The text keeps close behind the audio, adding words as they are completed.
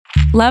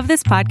Love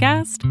this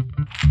podcast?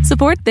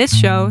 Support this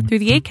show through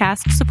the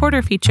Acast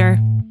supporter feature.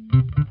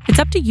 It's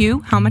up to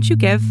you how much you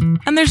give,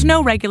 and there's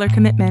no regular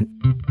commitment.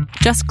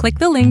 Just click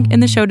the link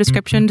in the show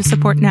description to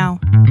support now.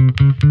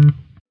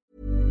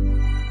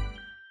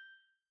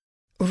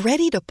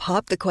 Ready to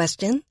pop the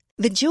question?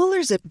 The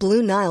jewelers at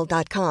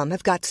BlueNile.com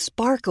have got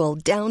sparkle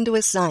down to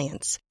a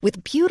science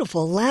with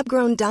beautiful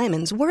lab-grown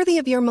diamonds worthy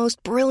of your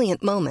most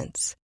brilliant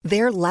moments.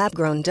 Their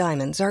lab-grown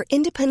diamonds are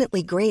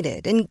independently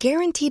graded and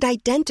guaranteed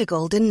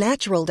identical to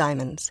natural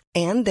diamonds,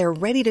 and they're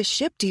ready to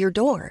ship to your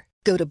door.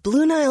 Go to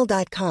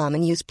BlueNile.com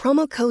and use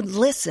promo code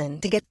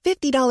LISTEN to get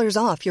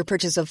 $50 off your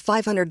purchase of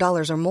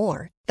 $500 or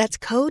more. That's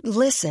code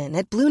LISTEN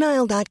at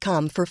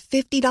BlueNile.com for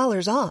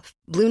 $50 off.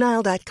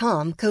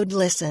 BlueNile.com, code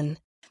LISTEN.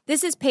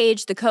 This is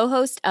Paige, the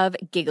co-host of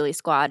Giggly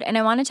Squad, and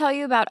I want to tell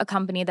you about a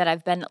company that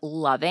I've been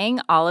loving,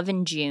 Olive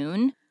 &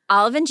 June.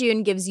 Olive &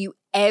 June gives you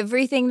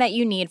everything that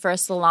you need for a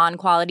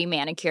salon-quality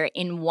manicure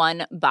in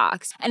one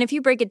box. And if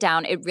you break it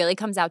down, it really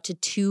comes out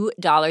to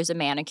 $2 a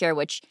manicure,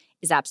 which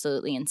is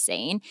absolutely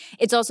insane.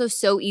 It's also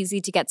so easy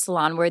to get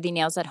salon-worthy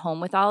nails at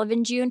home with Olive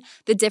 & June.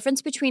 The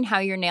difference between how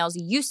your nails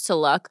used to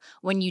look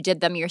when you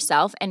did them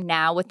yourself and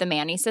now with the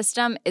Mani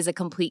system is a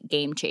complete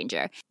game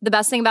changer. The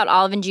best thing about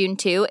Olive & June,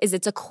 too, is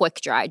it's a quick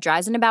dry.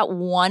 Dries in about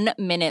 1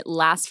 minute,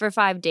 lasts for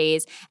 5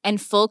 days,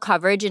 and full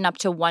coverage in up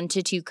to 1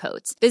 to 2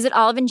 coats. Visit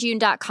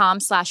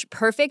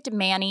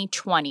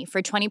oliveandjune.com/perfectmani20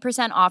 for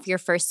 20% off your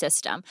first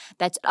system.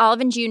 That's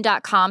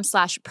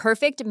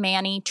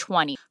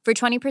oliveandjune.com/perfectmani20 for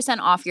 20%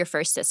 off your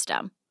first system.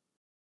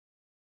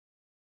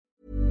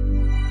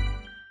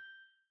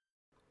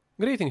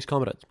 Greetings,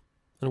 comrades,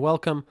 and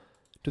welcome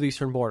to the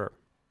Eastern Border.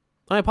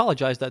 I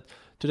apologize that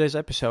today's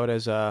episode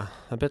is a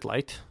bit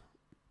late,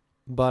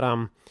 but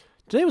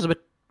today was a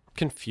bit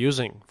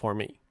confusing for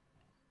me.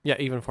 Yeah,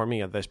 even for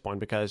me at this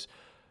point, because,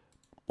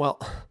 well,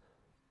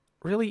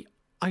 really,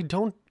 I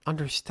don't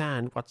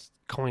understand what's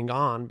going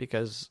on,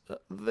 because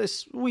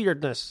this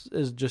weirdness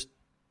is just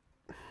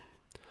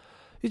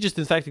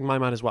infecting my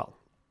mind as well.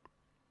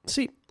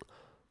 See,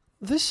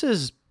 this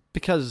is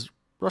because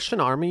Russian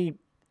army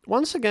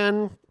once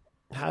again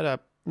had a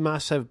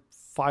massive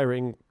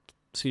firing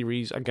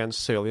series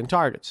against civilian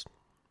targets.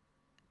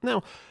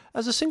 Now,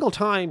 as a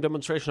single-time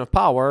demonstration of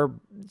power,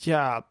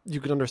 yeah, you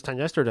could understand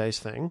yesterday's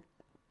thing.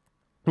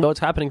 But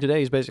what's happening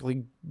today is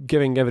basically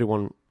giving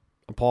everyone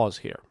a pause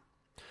here.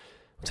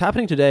 What's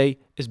happening today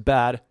is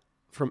bad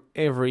from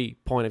every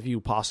point of view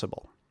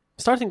possible.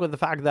 Starting with the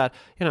fact that,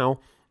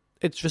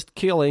 it's just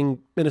killing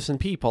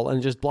innocent people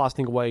and just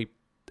blasting away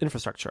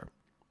infrastructure.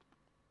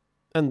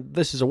 And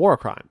this is a war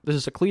crime. This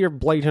is a clear,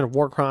 blatant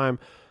war crime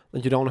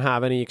that you don't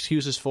have any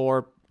excuses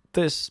for.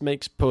 This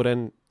makes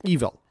Putin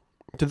evil.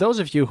 To those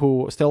of you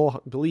who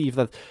still believe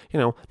that,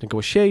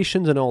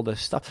 negotiations and all this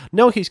stuff,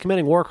 no, he's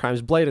committing war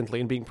crimes blatantly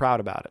and being proud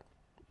about it.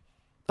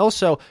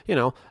 Also,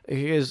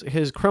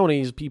 his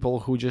cronies,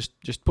 people who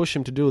just push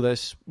him to do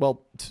this,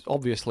 well,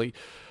 obviously,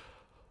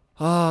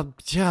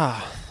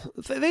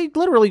 they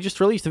literally just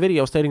released a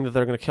video stating that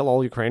they're going to kill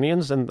all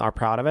Ukrainians and are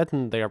proud of it,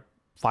 and they are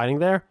fighting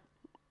there.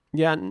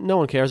 Yeah, no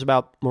one cares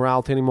about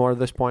morality anymore at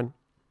this point.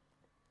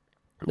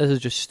 This is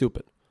just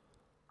stupid.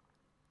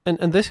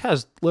 And this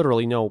has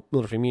literally no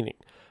military meaning.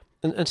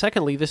 And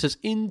secondly, this is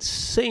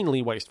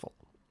insanely wasteful.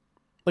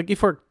 Like,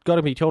 if we're going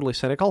to be totally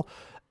cynical,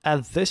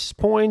 at this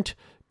point,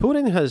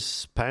 Putin has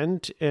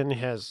spent in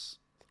his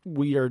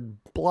weird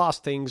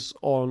blastings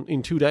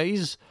in 2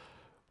 days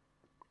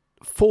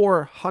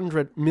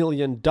 $400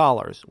 million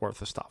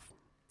worth of stuff.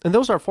 And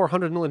those are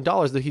 $400 million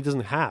that he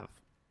doesn't have.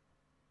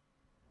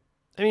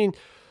 I mean,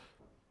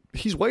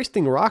 he's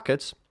wasting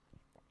rockets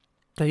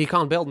that he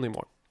can't build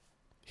anymore.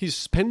 He's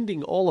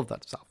spending all of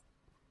that stuff.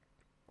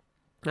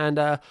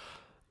 And,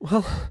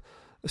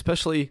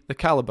 especially the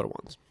caliber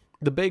ones.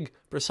 The big,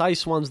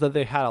 precise ones that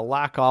they had a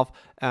lack of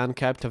and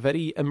kept a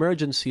very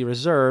emergency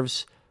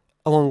reserves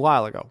a long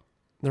while ago.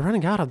 They're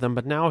running out of them,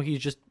 but now he's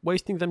just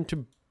wasting them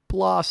to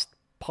blast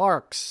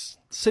parks,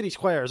 city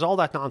squares, all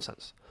that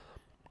nonsense.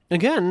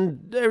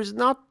 Again, there's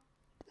not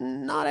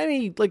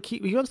any,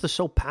 he wants to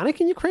sow panic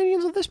in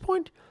Ukrainians at this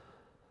point.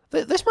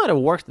 This might have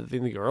worked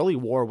in the early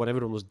war when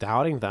everyone was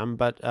doubting them,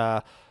 but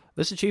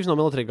this achieves no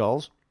military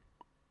goals,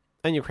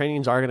 and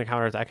Ukrainians are going to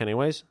counterattack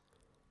anyways,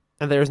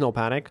 and there's no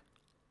panic.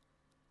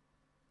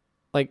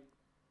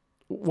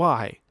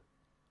 Why?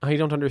 I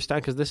don't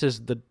understand, because this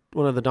is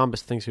one of the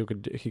dumbest things he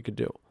could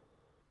do.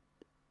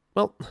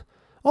 Well,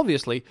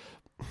 obviously,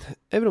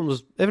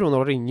 everyone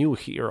already knew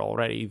here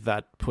already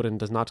that Putin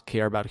does not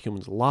care about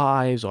humans'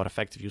 lives or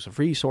effective use of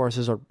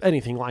resources or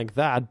anything like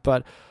that,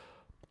 but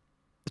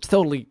it's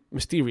totally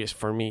mysterious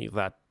for me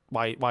that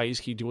why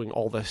is he doing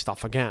all this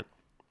stuff again?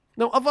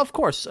 Now, of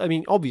course, I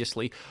mean,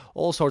 obviously,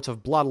 all sorts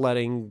of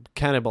bloodletting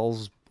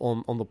cannibals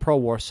on the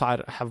pro-war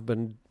side have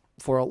been,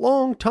 for a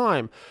long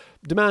time,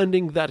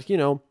 demanding that,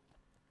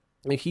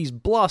 he's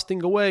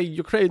blasting away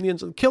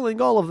Ukrainians and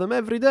killing all of them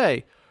every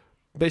day.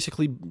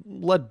 Basically,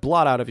 let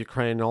blood out of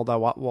Ukraine and all that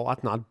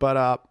whatnot.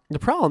 But the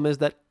problem is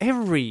that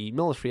every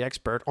military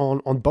expert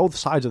on both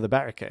sides of the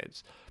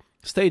barricades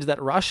states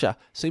that Russia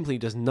simply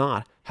does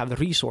not have the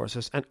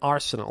resources and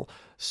arsenal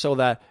so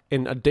that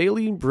in a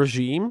daily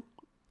regime,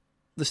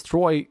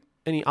 destroy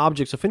any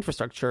objects of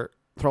infrastructure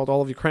throughout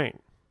all of Ukraine.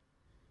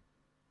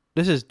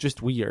 This is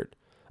just weird.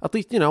 At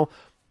least,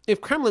 if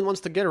Kremlin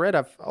wants to get rid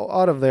of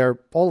all of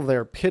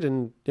their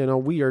hidden,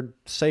 weird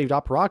saved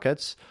up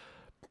rockets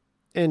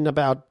in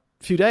about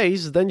a few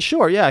days, then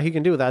sure, yeah, he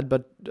can do that.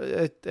 But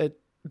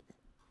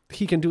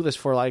he can do this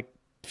for like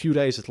a few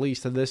days at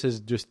least, and this is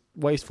just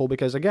wasteful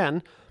because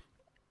again,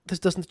 this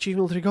doesn't achieve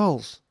military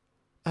goals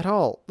at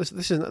all.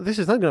 This is not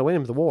going to win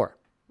him the war.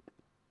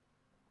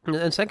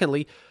 And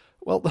secondly,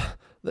 well,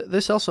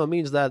 this also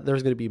means that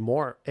there's going to be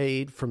more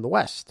aid from the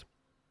West.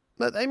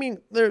 But I mean,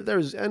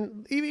 there's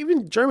and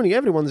even Germany,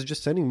 everyone's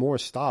just sending more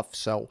stuff.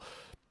 So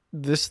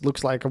this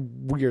looks like a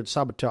weird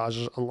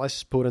sabotage,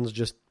 unless Putin's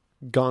just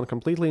gone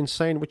completely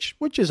insane, which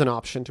is an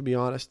option, to be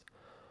honest.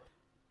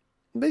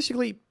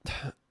 Basically,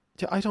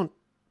 I don't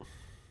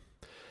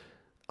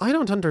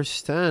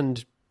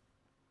understand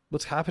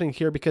what's happening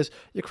here, because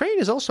Ukraine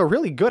is also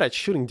really good at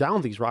shooting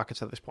down these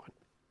rockets at this point.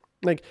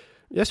 Like,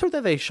 yesterday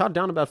they shot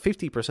down about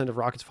 50% of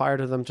rockets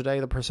fired at them. Today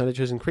the percentage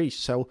has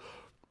increased. So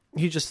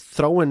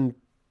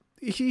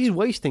he's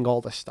wasting all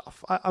this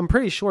stuff. I'm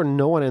pretty sure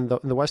no one in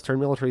the Western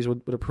militaries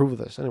would approve of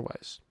this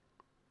anyways.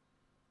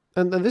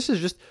 And this is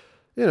just,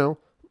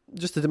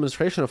 just a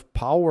demonstration of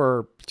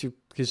power to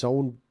his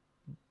own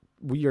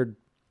weird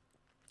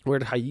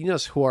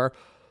hyenas who are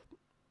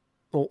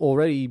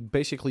already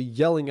basically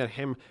yelling at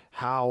him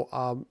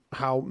how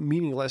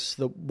meaningless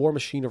the war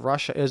machine of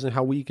Russia is, and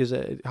how weak is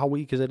it,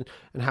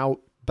 and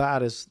how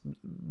bad is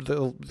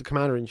the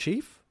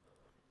commander-in-chief.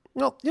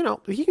 Well,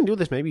 he can do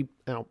this maybe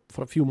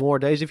for a few more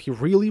days if he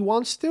really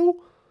wants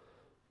to.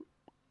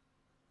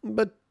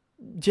 But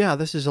yeah,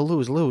 this is a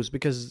lose-lose,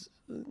 because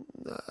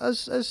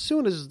as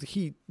soon as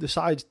he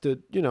decides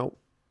to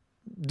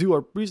do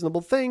a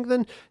reasonable thing,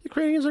 then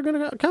Ukrainians are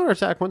going to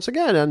counterattack once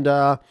again, and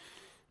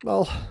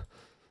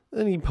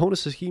any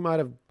bonuses he might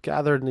have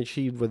gathered and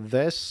achieved with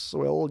this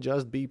will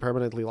just be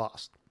permanently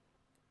lost.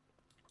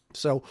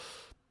 So,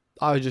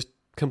 I was just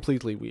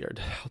completely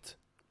weirded out.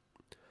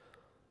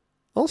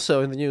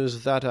 Also in the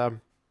news that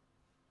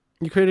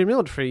Ukrainian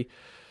military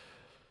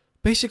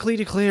basically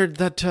declared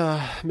that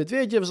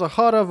Medvedev,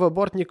 Zakharov,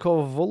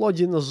 Bortnikov,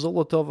 Volodin,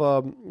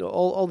 Zolotov,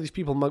 all these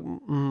people,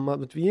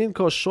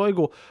 Matvienko,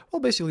 Shoigu, well,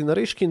 basically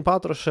Narishkin,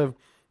 Patrushev,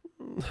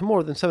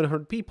 more than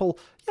 700 people,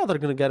 they're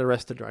going to get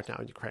arrested right now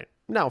in Ukraine.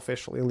 Now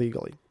officially and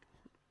legally.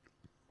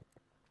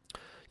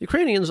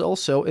 Ukrainians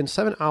also, in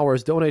 7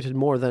 hours, donated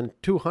more than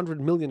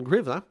 200 million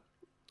hryvnia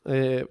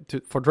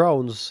for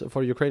drones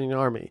for the Ukrainian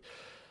army.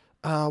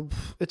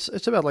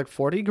 It's about like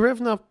 40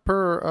 hryvnia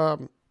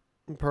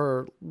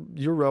per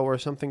euro or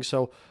something,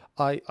 so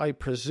I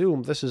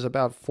presume this is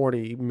about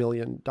 $40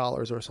 million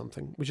or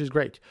something, which is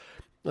great.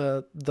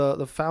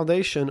 The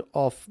foundation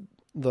of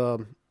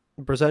the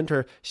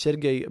presenter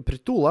Sergei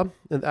Pritula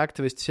and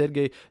activist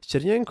Sergei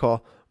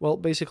Chernenko, well,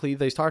 basically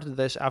they started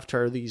this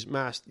after these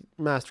mass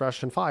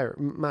Russian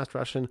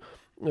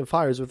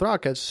fires with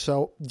rockets.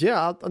 So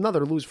yeah,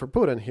 another lose for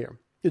Putin here.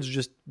 It's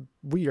just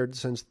weird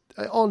since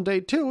on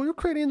day 2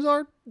 Ukrainians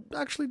are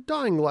actually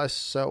dying less.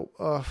 So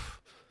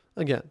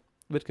again,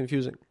 a bit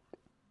confusing.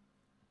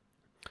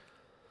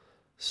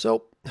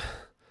 So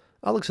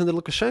Alexander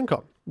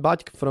Lukashenko,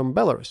 Batyk from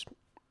Belarus,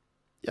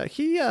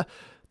 he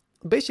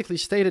basically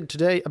stated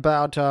today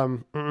about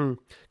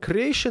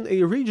creation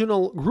a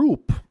regional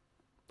group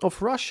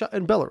of Russia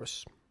and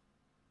Belarus.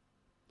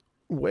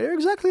 Where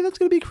exactly that's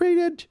going to be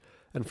created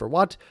and for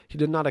what, he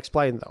did not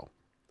explain, though.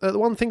 The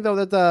one thing,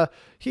 though, that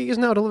he is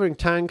now delivering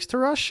tanks to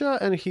Russia,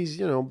 and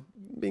he's,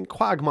 being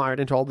quagmired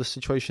into all this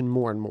situation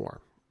more and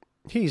more.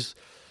 He's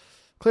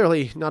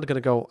clearly not going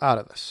to go out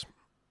of this.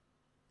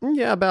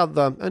 Yeah, about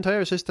the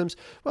anti-air systems,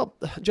 well,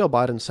 Joe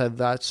Biden said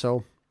that,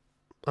 so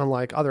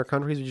unlike other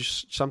countries who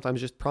sometimes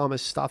just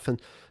promise stuff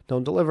and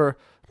don't deliver,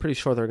 I'm pretty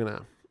sure they're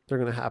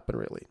gonna happen,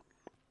 really.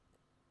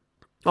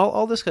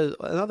 All this,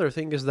 another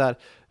thing is that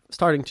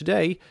starting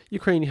today,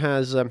 Ukraine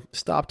has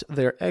stopped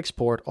their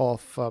export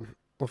of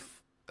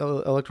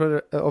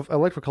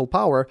electrical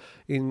power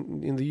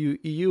in the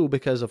EU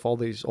because of all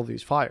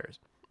these fires.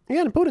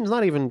 Again, Putin's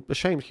not even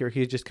ashamed here;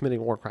 he's just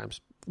committing war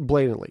crimes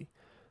blatantly.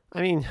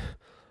 I mean.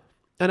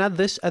 And at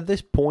this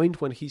point,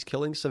 when he's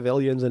killing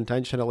civilians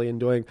intentionally and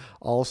doing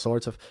all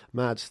sorts of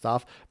mad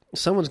stuff,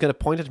 someone's going to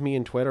point at me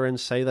in Twitter and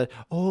say that,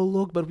 oh,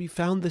 look, but we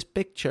found this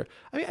picture.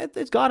 I mean,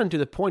 it's gotten to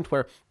the point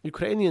where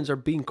Ukrainians are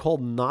being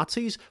called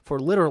Nazis for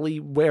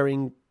literally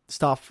wearing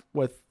stuff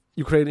with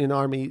Ukrainian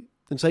army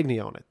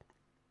insignia on it.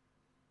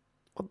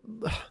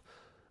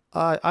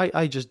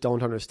 I just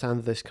don't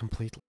understand this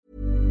completely.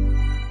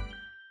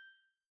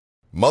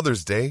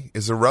 Mother's Day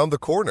is around the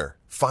corner.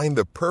 Find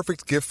the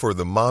perfect gift for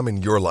the mom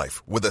in your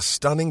life with a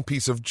stunning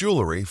piece of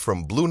jewelry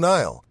from Blue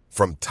Nile.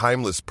 From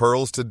timeless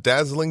pearls to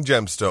dazzling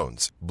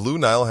gemstones, Blue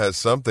Nile has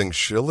something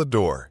she'll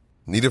adore.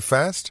 Need it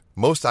fast?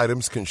 Most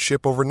items can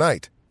ship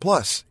overnight.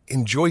 Plus,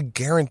 enjoy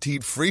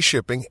guaranteed free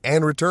shipping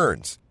and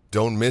returns.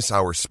 Don't miss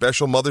our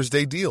special Mother's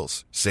Day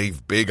deals.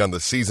 Save big on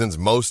the season's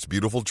most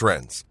beautiful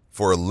trends.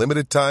 For a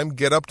limited time,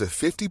 get up to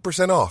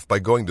 50% off by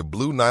going to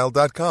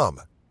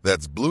BlueNile.com.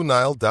 That's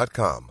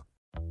BlueNile.com.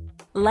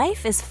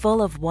 Life is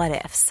full of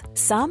what-ifs.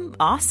 Some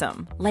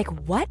awesome, like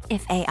what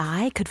if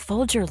AI could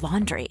fold your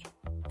laundry?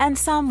 And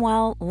some,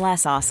 well,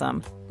 less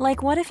awesome,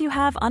 like what if you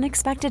have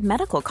unexpected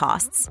medical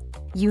costs?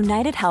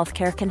 United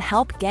Healthcare can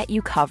help get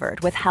you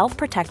covered with Health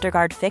Protector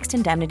Guard fixed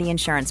indemnity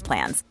insurance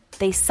plans.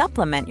 They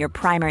supplement your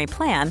primary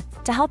plan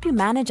to help you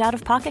manage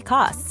out-of-pocket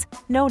costs.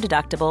 No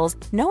deductibles,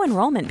 no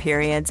enrollment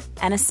periods,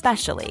 and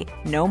especially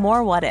no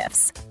more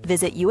what-ifs.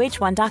 Visit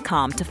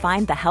uh1.com to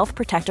find the Health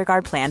Protector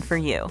Guard plan for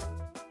you.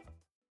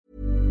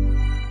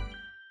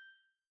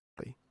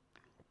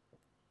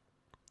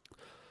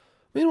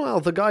 Meanwhile,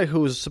 the guy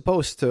who's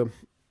supposed to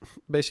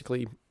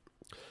basically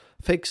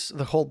fix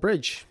the whole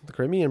bridge, the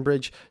Crimean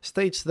bridge,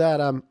 states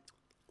that,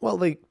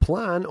 they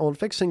plan on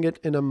fixing it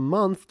in a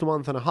month to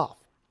month and a half.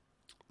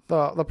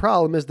 The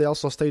problem is they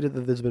also stated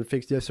that it's been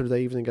fixed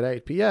yesterday evening at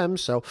 8 p.m.,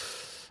 so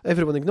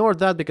everyone ignored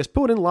that because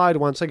Putin lied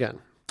once again.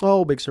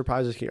 Oh, big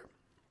surprises here.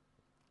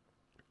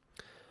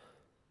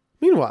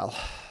 Meanwhile,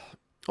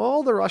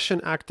 all the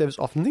Russian actives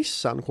of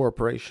Nissan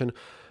Corporation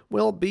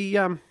will be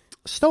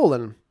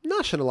stolen,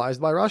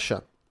 nationalized by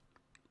Russia.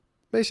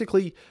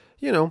 Basically,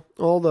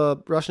 all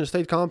the Russian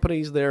state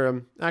companies,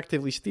 they're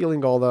actively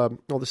stealing all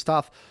the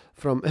stuff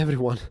from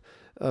everyone.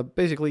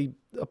 Basically,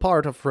 a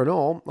part of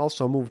Renault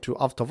also moved to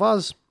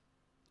AvtoVAZ,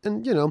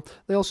 and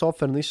they also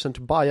offer Nissan to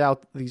buy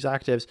out these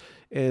actives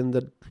in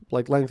the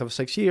length of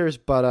 6 years.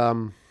 But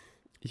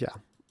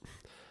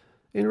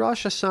in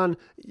Russia, son,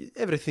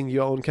 everything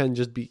you own can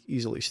just be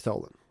easily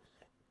stolen.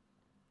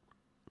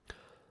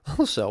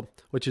 Also,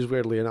 which is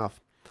weirdly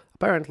enough,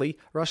 apparently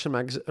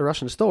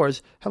Russian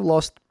stores have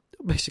lost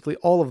basically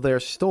all of their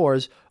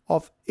stores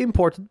of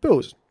imported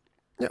booze.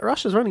 Yeah,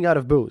 Russia's running out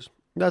of booze.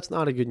 That's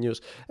not a good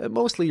news.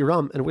 Mostly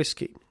rum and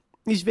whiskey.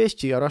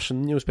 Izvestia, a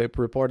Russian newspaper,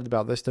 reported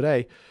about this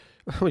today,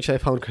 which I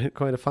found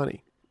kind of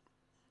funny.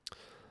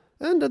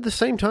 And at the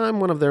same time,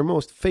 one of their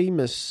most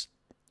famous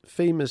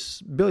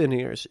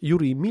billionaires,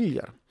 Yuri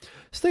Millar,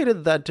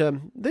 stated that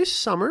this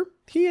summer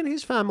he and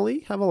his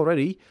family have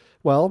already,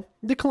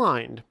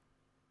 declined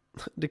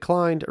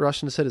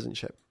Russian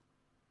citizenship.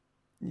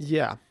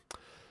 Yeah.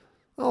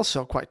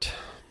 Also quite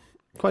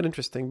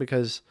interesting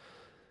because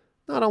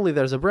not only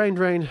there's a brain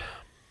drain,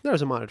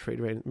 there's a monetary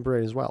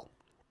drain as well.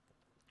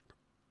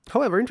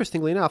 However,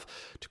 interestingly enough,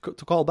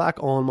 to call back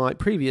on my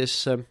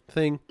previous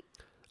thing,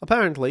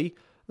 apparently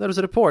there was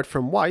a report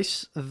from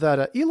Vice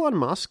that Elon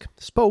Musk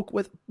spoke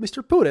with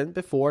Mr. Putin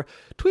before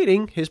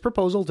tweeting his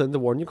proposal to end the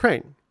war in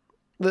Ukraine.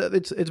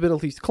 It's been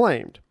at least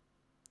claimed.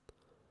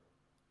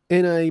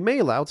 In a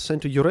mail-out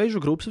sent to Eurasia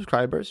Group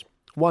subscribers,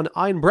 one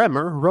Ein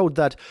Bremer wrote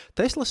that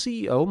Tesla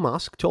CEO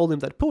Musk told him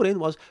that Putin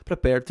was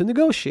prepared to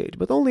negotiate,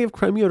 but only if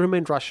Crimea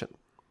remained Russian.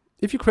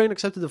 If Ukraine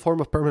accepted the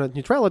form of permanent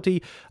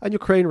neutrality, and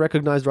Ukraine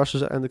recognized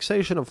Russia's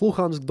annexation of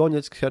Luhansk,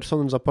 Donetsk, Kherson,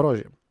 and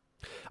Zaporozhye.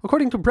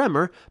 According to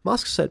Bremer,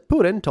 Musk said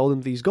Putin told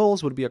him these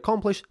goals would be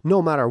accomplished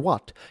no matter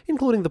what,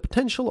 including the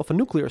potential of a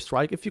nuclear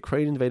strike if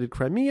Ukraine invaded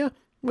Crimea,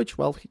 which,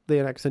 they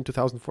annexed in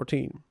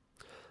 2014.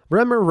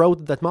 Bremer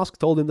wrote that Musk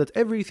told him that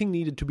everything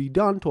needed to be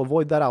done to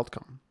avoid that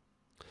outcome.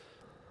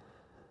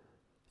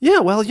 Yeah,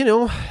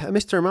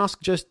 Mr.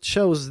 Musk just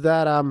shows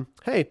that,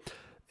 hey,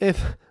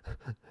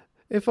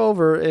 if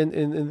over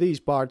in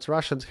these parts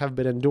Russians have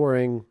been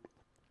enduring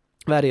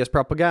various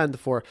propaganda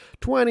for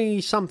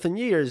 20-something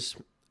years,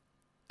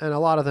 and a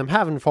lot of them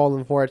haven't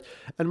fallen for it,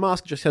 and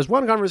Musk just has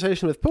one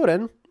conversation with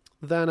Putin,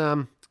 then,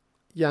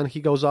 and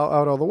he goes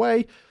out all the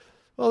way,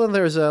 then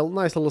there's a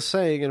nice little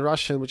saying in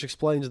Russian which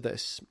explains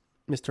this,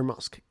 Mr.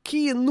 Musk.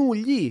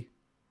 Кинули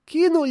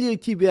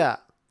тебя.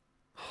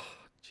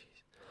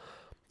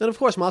 And of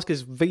course, Musk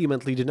is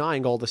vehemently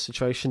denying all this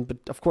situation, but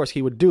of course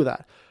he would do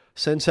that,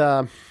 since,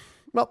 he'd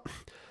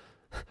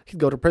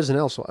go to prison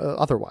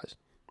otherwise.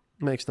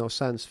 It makes no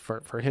sense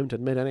for him to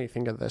admit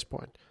anything at this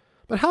point.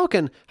 But how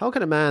can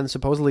a man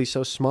supposedly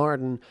so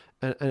smart and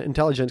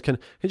intelligent can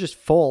just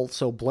fall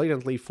so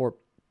blatantly for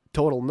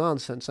total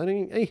nonsense? I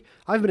mean,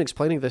 I've been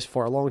explaining this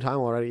for a long time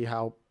already,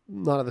 how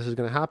none of this is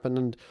going to happen,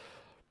 and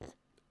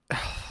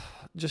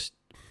just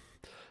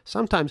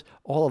sometimes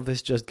all of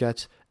this just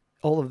gets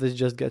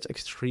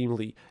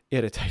extremely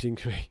irritating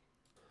to me.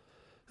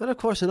 And of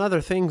course,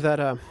 another thing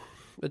that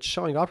that's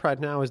showing up right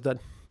now is that,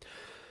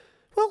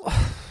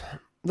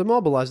 the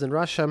mobilized in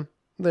Russia,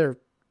 they're,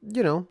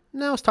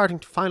 now starting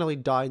to finally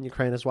die in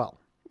Ukraine as well,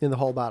 in the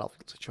whole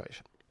battlefield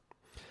situation.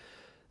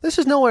 This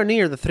is nowhere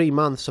near the 3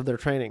 months of their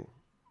training.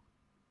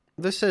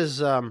 This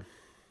is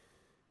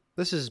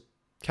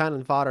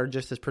cannon fodder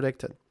just as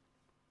predicted.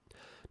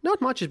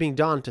 Not much is being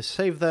done to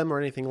save them or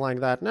anything like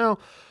that. No,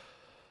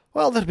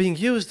 they're being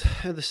used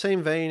in the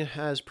same vein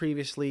as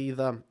previously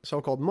the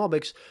so-called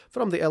Mobics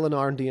from the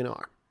LNR and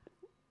DNR.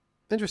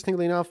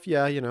 Interestingly enough,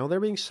 they're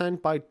being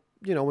sent by,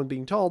 when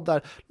being told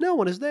that no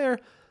one is there,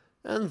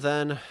 and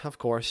then, of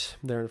course,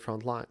 they're in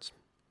front lines.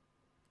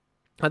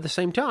 At the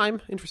same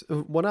time,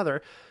 one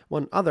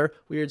other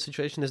weird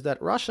situation is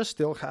that Russia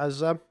still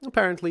has,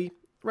 apparently,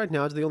 right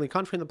now, it's the only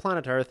country on the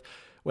planet Earth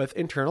with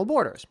internal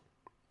borders.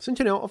 Since,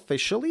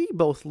 officially,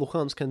 both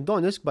Luhansk and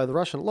Donetsk, by the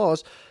Russian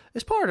laws,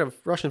 is part of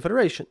Russian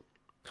Federation.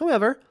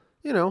 However,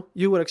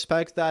 you would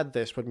expect that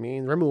this would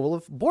mean removal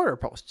of border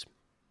posts.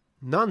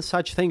 None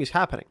such thing is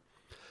happening.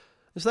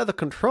 Instead, the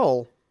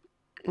control,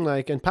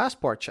 and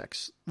passport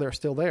checks, they're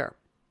still there.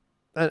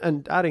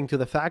 And adding to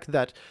the fact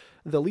that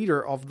the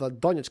leader of the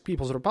Donetsk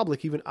People's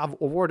Republic even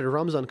awarded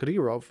Ramzan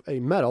Kadyrov a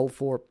medal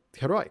for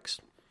heroics.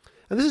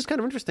 And this is kind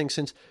of interesting,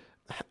 since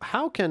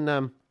how can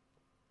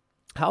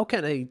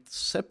a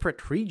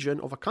separate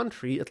region of a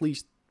country, at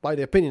least by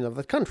the opinion of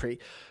that country,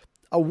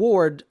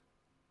 award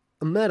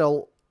a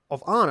medal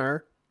of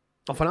honor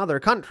of another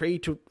country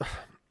to...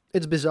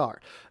 It's bizarre.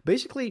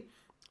 Basically,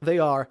 they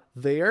are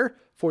there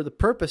for the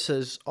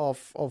purposes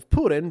of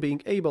Putin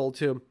being able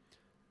to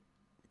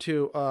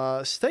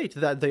state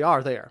that they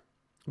are there.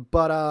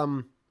 But,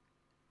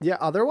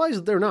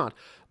 otherwise they're not.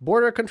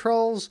 Border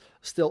controls,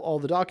 still all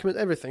the documents,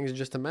 everything is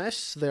just a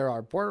mess. There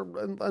are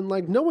border,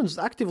 and no one's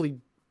actively,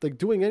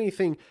 doing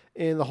anything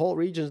in the whole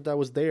regions that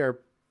was there,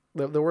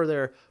 that were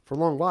there for a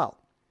long while.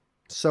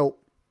 So,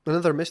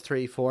 another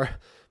mystery for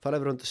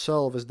everyone to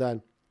solve is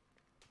that,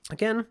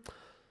 again,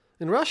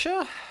 in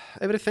Russia,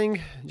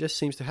 everything just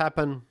seems to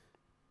happen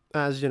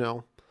as,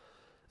 it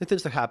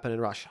tends to happen in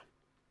Russia.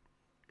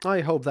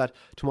 I hope that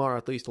tomorrow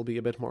at least will be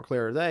a bit more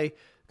clearer day,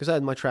 because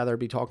I'd much rather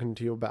be talking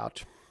to you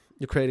about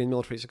Ukrainian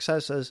military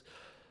successes,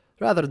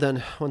 rather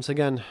than, once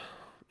again,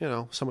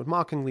 somewhat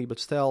mockingly, but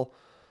still,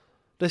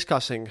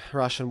 discussing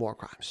Russian war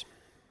crimes.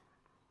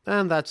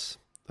 And that's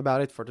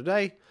about it for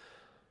today.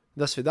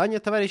 До свидания,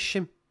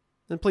 товарищи.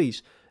 And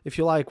please, if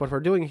you like what we're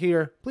doing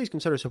here, please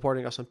consider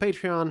supporting us on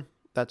Patreon.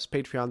 That's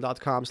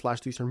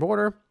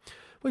patreon.com/easternborder.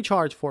 We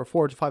charge for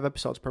 4 to 5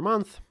 episodes per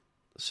month.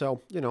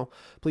 So,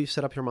 please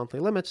set up your monthly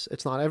limits.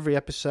 It's not every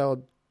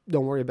episode.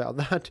 Don't worry about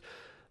that.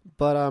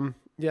 But, and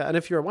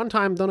if you're a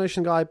one-time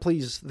donation guy,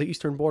 please,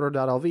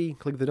 theeasternborder.lv,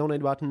 click the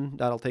donate button.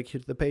 That'll take you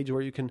to the page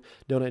where you can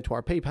donate to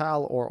our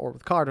PayPal or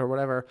with card or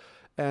whatever.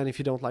 And if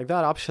you don't like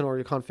that option or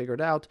you can't figure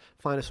it out,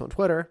 find us on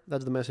Twitter.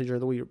 That's the messenger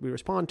that we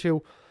respond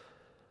to.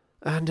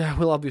 And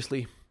we'll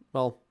obviously,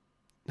 have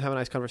a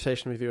nice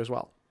conversation with you as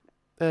well.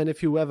 And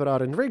if you ever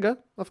are in Riga,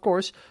 of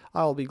course,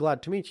 I'll be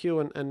glad to meet you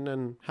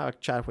and have a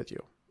chat with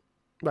you.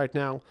 Right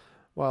now,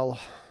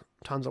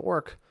 tons of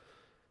work.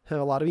 Have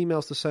a lot of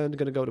emails to send.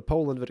 Going to go to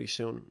Poland very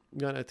soon.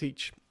 Going to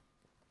teach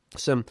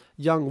some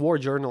young war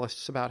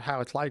journalists about how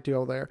it's like to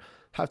go there.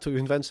 Have to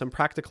invent some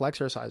practical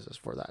exercises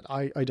for that.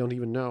 I don't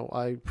even know.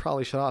 I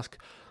probably should ask.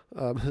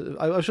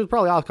 I should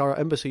probably ask our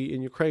embassy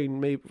in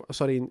Ukraine,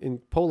 in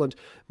Poland.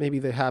 Maybe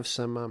they have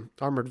some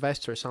armored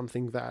vests or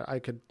something that I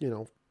could,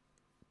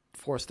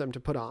 force them to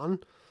put on.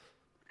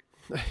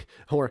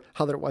 Or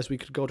otherwise we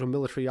could go to a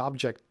military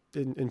object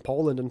in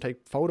Poland and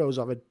take photos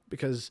of it,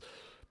 because,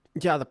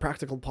 the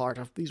practical part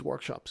of these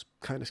workshops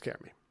kind of scare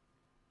me.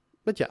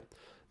 But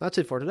that's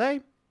it for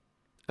today.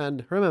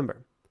 And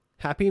remember,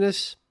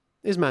 happiness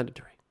is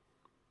mandatory.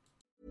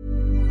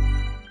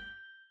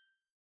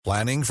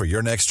 Planning for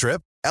your next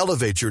trip?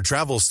 Elevate your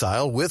travel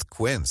style with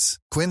Quince.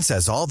 Quince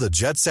has all the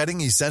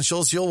jet-setting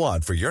essentials you'll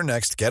want for your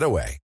next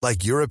getaway,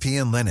 like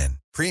European linen,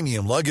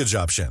 premium luggage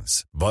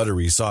options,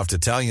 buttery soft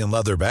Italian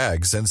leather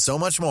bags, and so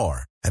much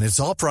more. And it's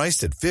all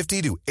priced at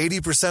 50 to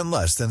 80%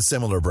 less than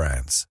similar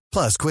brands.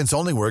 Plus, Quince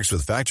only works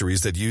with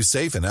factories that use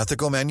safe and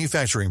ethical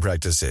manufacturing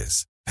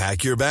practices.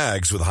 Pack your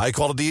bags with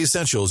high-quality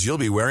essentials you'll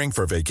be wearing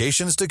for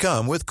vacations to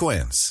come with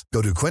Quince.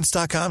 Go to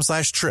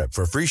quince.com/trip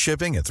for free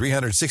shipping and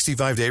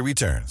 365-day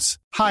returns.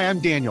 Hi, I'm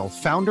Daniel,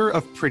 founder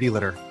of Pretty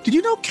Litter. Did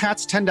you know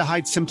cats tend to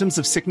hide symptoms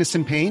of sickness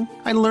and pain?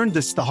 I learned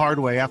this the hard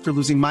way after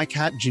losing my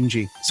cat,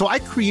 Gingy. So I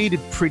created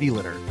Pretty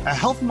Litter, a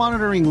health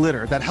monitoring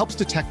litter that helps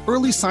detect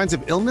early signs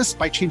of illness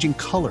by changing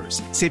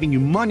colors, saving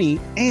you money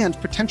and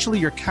potentially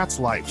your cat's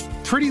life.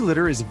 Pretty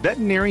Litter is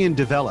veterinarian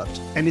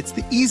developed, and it's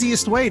the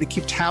easiest way to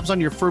keep tabs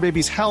on your fur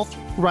baby's health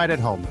right at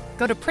home.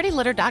 Go to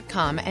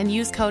prettylitter.com and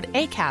use code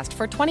ACAST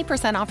for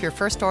 20% off your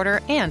first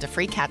order and a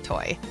free cat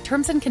toy.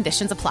 Terms and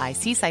conditions apply.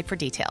 See site for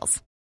details.